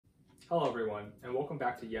Hello everyone, and welcome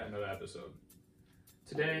back to yet another episode.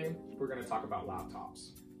 Today, we're going to talk about laptops.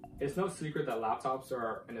 It's no secret that laptops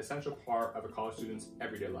are an essential part of a college student's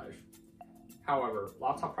everyday life. However,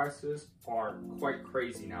 laptop prices are quite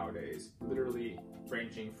crazy nowadays, literally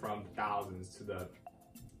ranging from thousands to the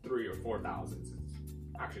 3,000 or 4,000. It's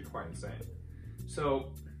actually quite insane.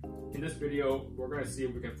 So, in this video, we're going to see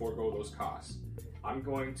if we can forego those costs. I'm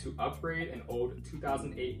going to upgrade an old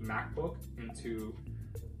 2008 MacBook into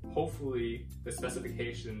hopefully the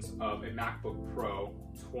specifications of a MacBook Pro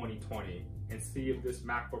 2020 and see if this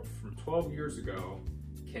MacBook from 12 years ago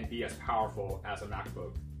can be as powerful as a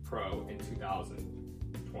MacBook Pro in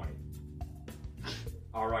 2020.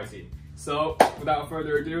 Alrighty, so without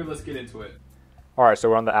further ado, let's get into it. Alright, so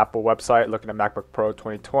we're on the Apple website looking at MacBook Pro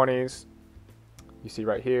 2020s. You see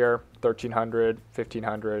right here, 1300,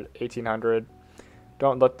 1500, 1800.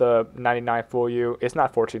 Don't let the 99 fool you. It's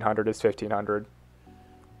not 1400, it's 1500.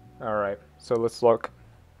 Alright, so let's look.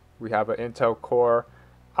 We have an Intel Core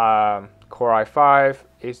i5,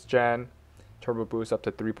 8th gen, turbo boost up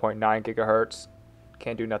to 3.9 gigahertz.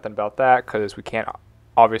 Can't do nothing about that because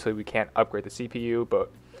obviously we can't upgrade the CPU,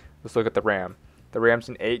 but let's look at the RAM. The RAM's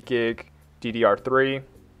an 8 gig DDR3.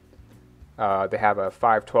 They have a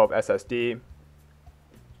 512 SSD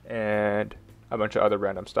and a bunch of other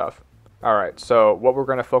random stuff. Alright, so what we're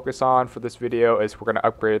going to focus on for this video is we're going to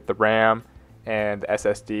upgrade the RAM and the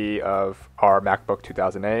SSD of our MacBook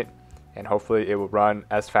 2008, and hopefully it will run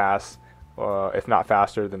as fast, if not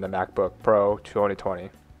faster, than the MacBook Pro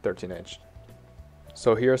 2020 13-inch.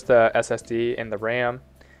 So here's the SSD and the RAM.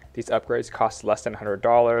 These upgrades cost less than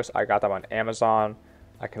 $100. I got them on Amazon.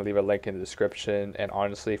 I can leave a link in the description, and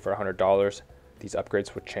honestly, for $100, these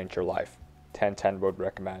upgrades would change your life. 10/10 would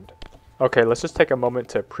recommend. Okay, let's just take a moment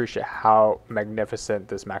to appreciate how magnificent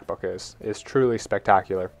this MacBook is. It's truly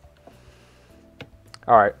spectacular.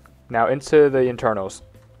 Alright, now into the internals.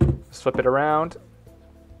 Let's flip it around.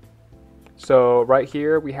 So right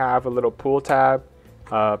here we have a little pull tab.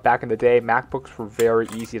 Back in the day, MacBooks were very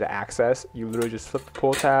easy to access. You literally just flip the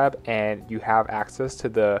pull tab and you have access to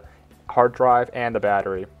the hard drive and the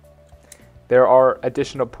battery. There are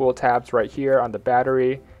additional pull tabs right here on the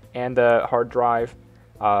battery and the hard drive.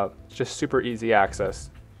 Just super easy access.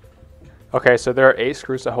 Okay, so there are 8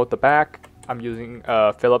 screws to hold the back. I'm using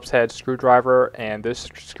a Phillips head screwdriver, and this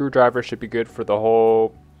screwdriver should be good for the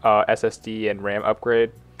whole SSD and RAM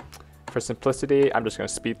upgrade. For simplicity, I'm just going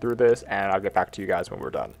to speed through this and I'll get back to you guys when we're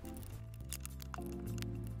done.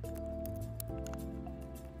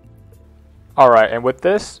 Alright, and with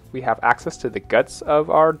this, we have access to the guts of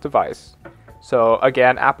our device. So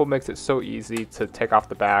again, Apple makes it so easy to take off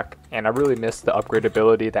the back, and I really miss the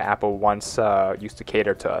upgradability that Apple once used to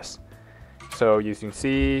cater to us. So you can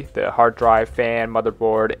see the hard drive, fan,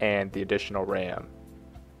 motherboard, and the additional RAM.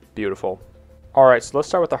 Beautiful. Alright, so let's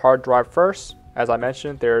start with the hard drive first. As I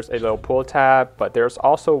mentioned, there's a little pull tab, but there's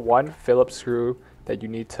also one Phillips screw that you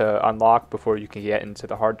need to unlock before you can get into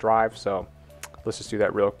the hard drive. So let's just do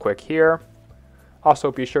that real quick here.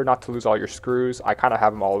 Also, be sure not to lose all your screws. I kind of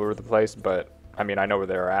have them all over the place, but I mean, I know where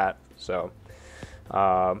they're at. So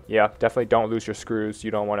yeah, definitely don't lose your screws.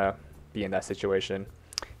 You don't want to be in that situation.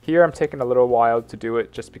 Here, I'm taking a little while to do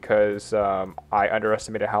it just because I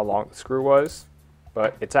underestimated how long the screw was,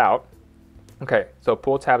 but it's out. Okay, so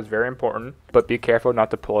pull tab is very important, but be careful not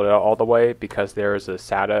to pull it out all the way because there is a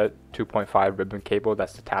SATA 2.5 ribbon cable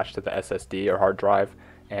that's attached to the SSD or hard drive,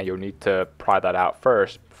 and you'll need to pry that out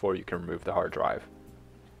first before you can remove the hard drive.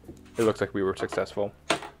 It looks like we were successful.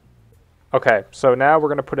 Okay, so now we're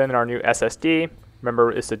going to put in our new SSD.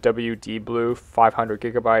 Remember, it's a WD Blue 500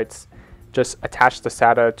 gigabytes. Just attach the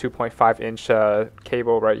SATA 2.5-inch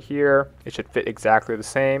cable right here. It should fit exactly the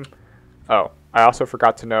same. Oh, I also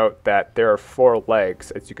forgot to note that there are 4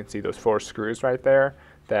 legs, as you can see, those 4 screws right there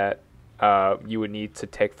that you would need to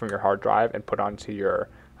take from your hard drive and put onto your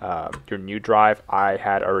new drive. I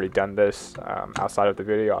had already done this outside of the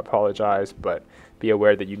video. I apologize, but be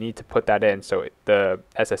aware that you need to put that in so the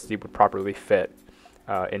SSD would properly fit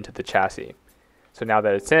into the chassis. So now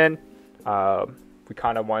that it's in, we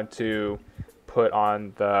kind of want to put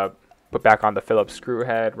back on the Phillips screw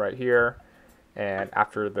head right here, and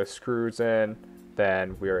after the screws in,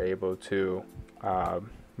 then we are able to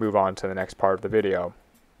move on to the next part of the video.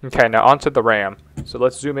 Okay, now onto the RAM. So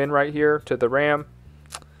let's zoom in right here to the RAM.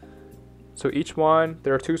 So each one,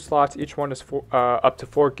 there are 2 slots. Each one is up to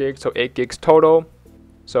 4 gigs, so 8 gigs total.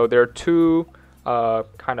 So there are 2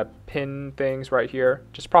 kind of pin things right here.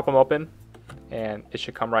 Just prop them open, and it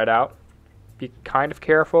should come right out. Be kind of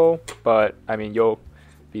careful, but I mean, you'll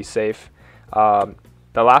be safe.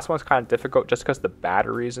 The last one's kind of difficult just because the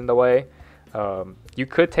battery's in the way. You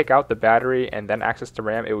could take out the battery and then access the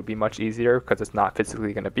RAM. It would be much easier because it's not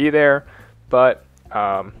physically going to be there. But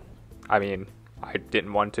I mean, I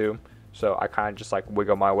didn't want to, so I kind of just like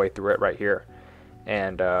wiggle my way through it right here.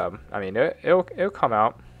 And I mean, it'll come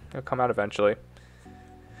out. It'll come out eventually.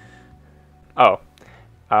 Oh,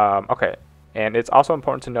 okay. And it's also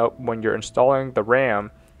important to note when you're installing the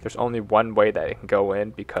RAM, there's only one way that it can go in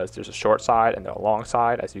because there's a short side and a long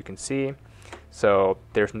side, as you can see. So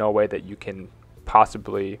there's no way that you can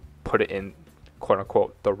possibly put it in, quote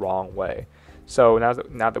unquote, the wrong way. So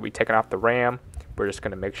now that we've taken off the RAM, we're just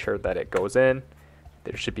going to make sure that it goes in.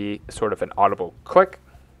 There should be sort of an audible click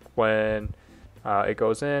when it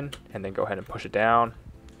goes in, and then go ahead and push it down.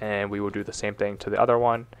 And we will do the same thing to the other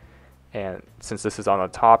one. And since this is on the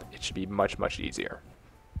top, it should be much, much easier.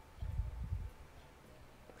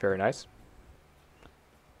 Very nice.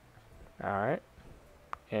 All right.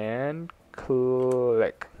 And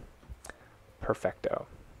click. Perfecto.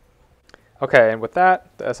 Okay, and with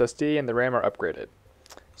that, the SSD and the RAM are upgraded.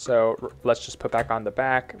 So let's just put back on the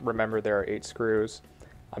back. Remember, there are 8 screws.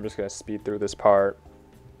 I'm just going to speed through this part.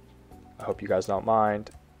 I hope you guys don't mind.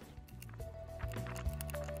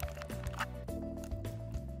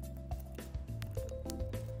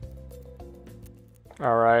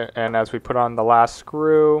 All right, and as we put on the last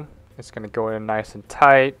screw, it's going to go in nice and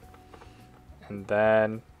tight. And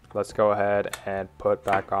then let's go ahead and put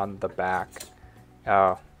back on the back.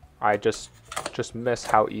 I just miss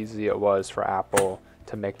how easy it was for Apple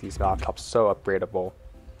to make these laptops so upgradable.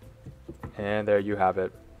 And there you have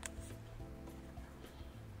it.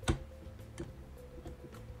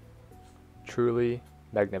 Truly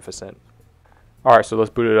magnificent. All right, so let's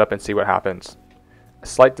boot it up and see what happens. A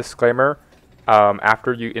slight disclaimer.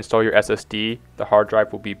 After you install your SSD, the hard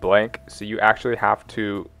drive will be blank, so you actually have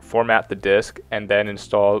to format the disk and then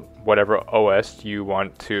install whatever OS you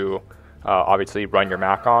want to obviously run your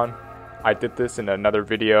Mac on. I did this in another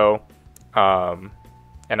video,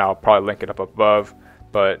 and I'll probably link it up above,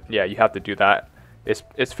 but yeah, you have to do that.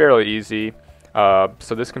 It's fairly easy.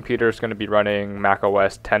 So this computer is going to be running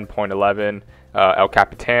macOS 10.11 El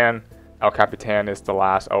Capitan. El Capitan is the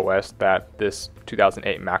last OS that this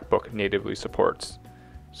 2008 MacBook natively supports.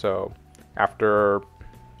 So after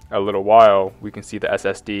a little while, we can see the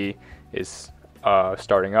SSD is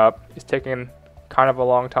starting up. It's taking kind of a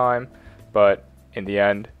long time, but in the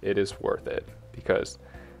end, it is worth it because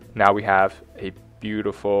now we have a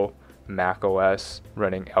beautiful macOS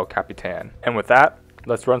running El Capitan. And with that,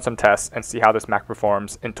 let's run some tests and see how this Mac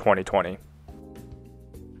performs in 2020.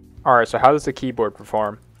 Alright, so how does the keyboard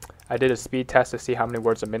perform? I did a speed test to see how many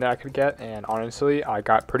words a minute I could get, and honestly, I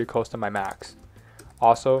got pretty close to my max.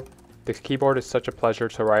 Also, the keyboard is such a pleasure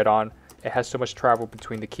to write on. It has so much travel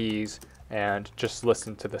between the keys, and just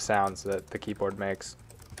listen to the sounds that the keyboard makes.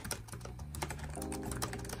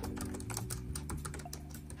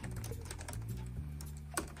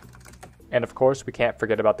 And of course, we can't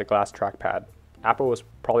forget about the glass trackpad. Apple was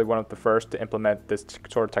probably one of the first to implement this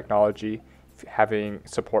sort of technology, having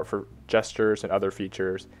support for gestures and other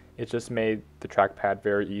features. It just made the trackpad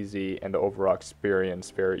very easy and the overall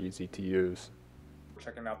experience very easy to use.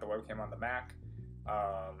 Checking out the webcam on the Mac.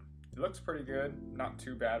 It looks pretty good, not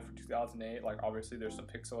too bad for 2008. Like obviously there's some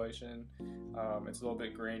pixelation. It's a little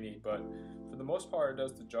bit grainy, but for the most part it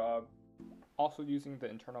does the job. Also using the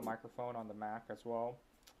internal microphone on the Mac as well.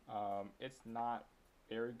 It's not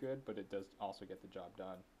very good, but it does also get the job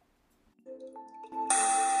done.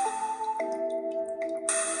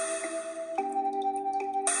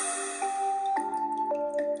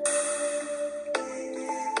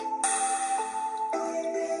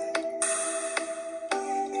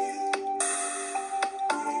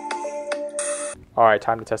 Alright,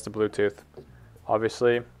 time to test the Bluetooth.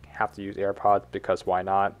 Obviously, have to use AirPods because why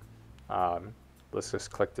not? Let's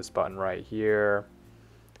just click this button right here.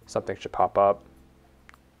 Something should pop up.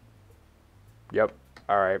 Yep.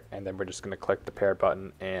 Alright, and then we're just going to click the pair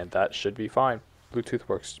button and that should be fine. Bluetooth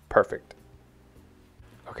works perfect.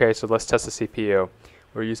 Okay, so let's test the CPU.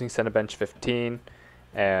 We're using Cinebench 15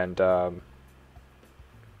 and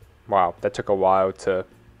wow, that took a while to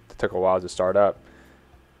start up.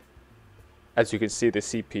 As you can see, the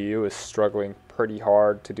CPU is struggling pretty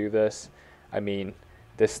hard to do this. I mean,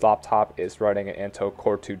 this laptop is running an Intel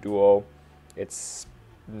Core 2 Duo. It's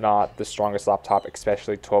not the strongest laptop,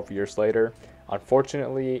 especially 12 years later.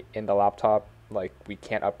 Unfortunately, in the laptop, like, we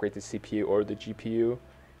can't upgrade the CPU or the GPU.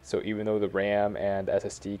 So even though the RAM and the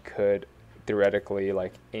SSD could theoretically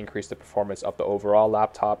like increase the performance of the overall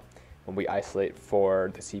laptop, when we isolate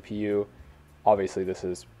for the CPU, obviously this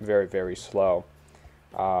is very, very slow.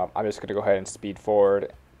 I'm just going to go ahead and speed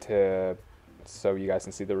forward so you guys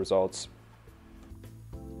can see the results.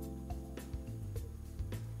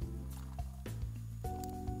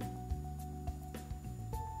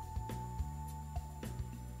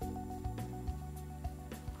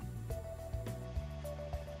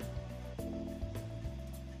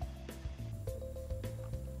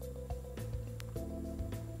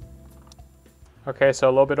 Okay, so a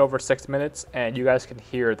little bit over 6 minutes, and you guys can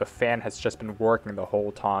hear the fan has just been working the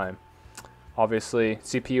whole time. Obviously,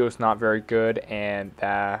 CPU is not very good, and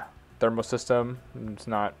the thermal system is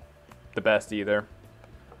not the best either.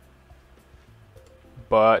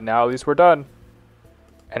 But now at least we're done.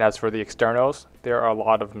 And as for the externals, there are a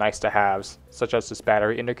lot of nice to haves, such as this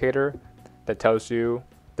battery indicator that tells you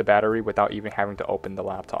the battery without even having to open the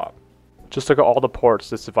laptop. Just look at all the ports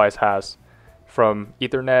this device has, from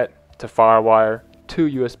Ethernet to FireWire to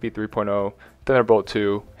USB 3.0, Thunderbolt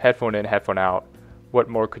 2, headphone in, headphone out. What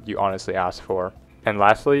more could you honestly ask for? And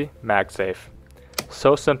lastly, MagSafe.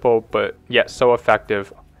 So simple, but yet so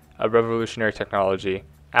effective, a revolutionary technology.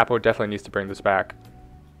 Apple definitely needs to bring this back.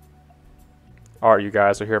 Alright, you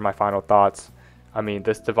guys, so here are my final thoughts. I mean,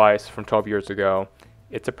 this device from 12 years ago,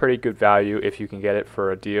 it's a pretty good value if you can get it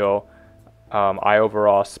for a deal. I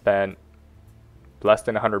overall spent less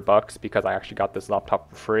than $100 because I actually got this laptop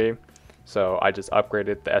for free. So I just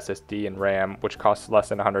upgraded the SSD and RAM, which costs less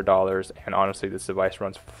than $100, and honestly this device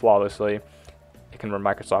runs flawlessly. It can run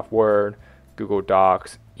Microsoft Word, Google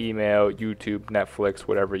Docs, email, YouTube, Netflix,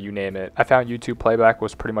 whatever, you name it. I found YouTube playback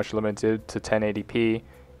was pretty much limited to 1080p.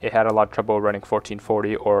 It had a lot of trouble running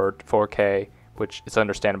 1440 or 4K, which is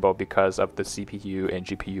understandable because of the CPU and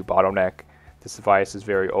GPU bottleneck. This device is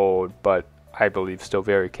very old, but I believe still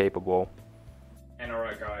very capable. And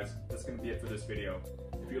alright guys, that's going to be it for this video.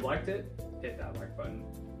 If you liked it, hit that like button.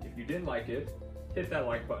 If you didn't like it, hit that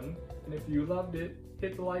like button. And if you loved it,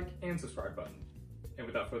 hit the like and subscribe button. And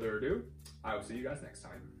without further ado, I will see you guys next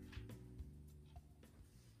time.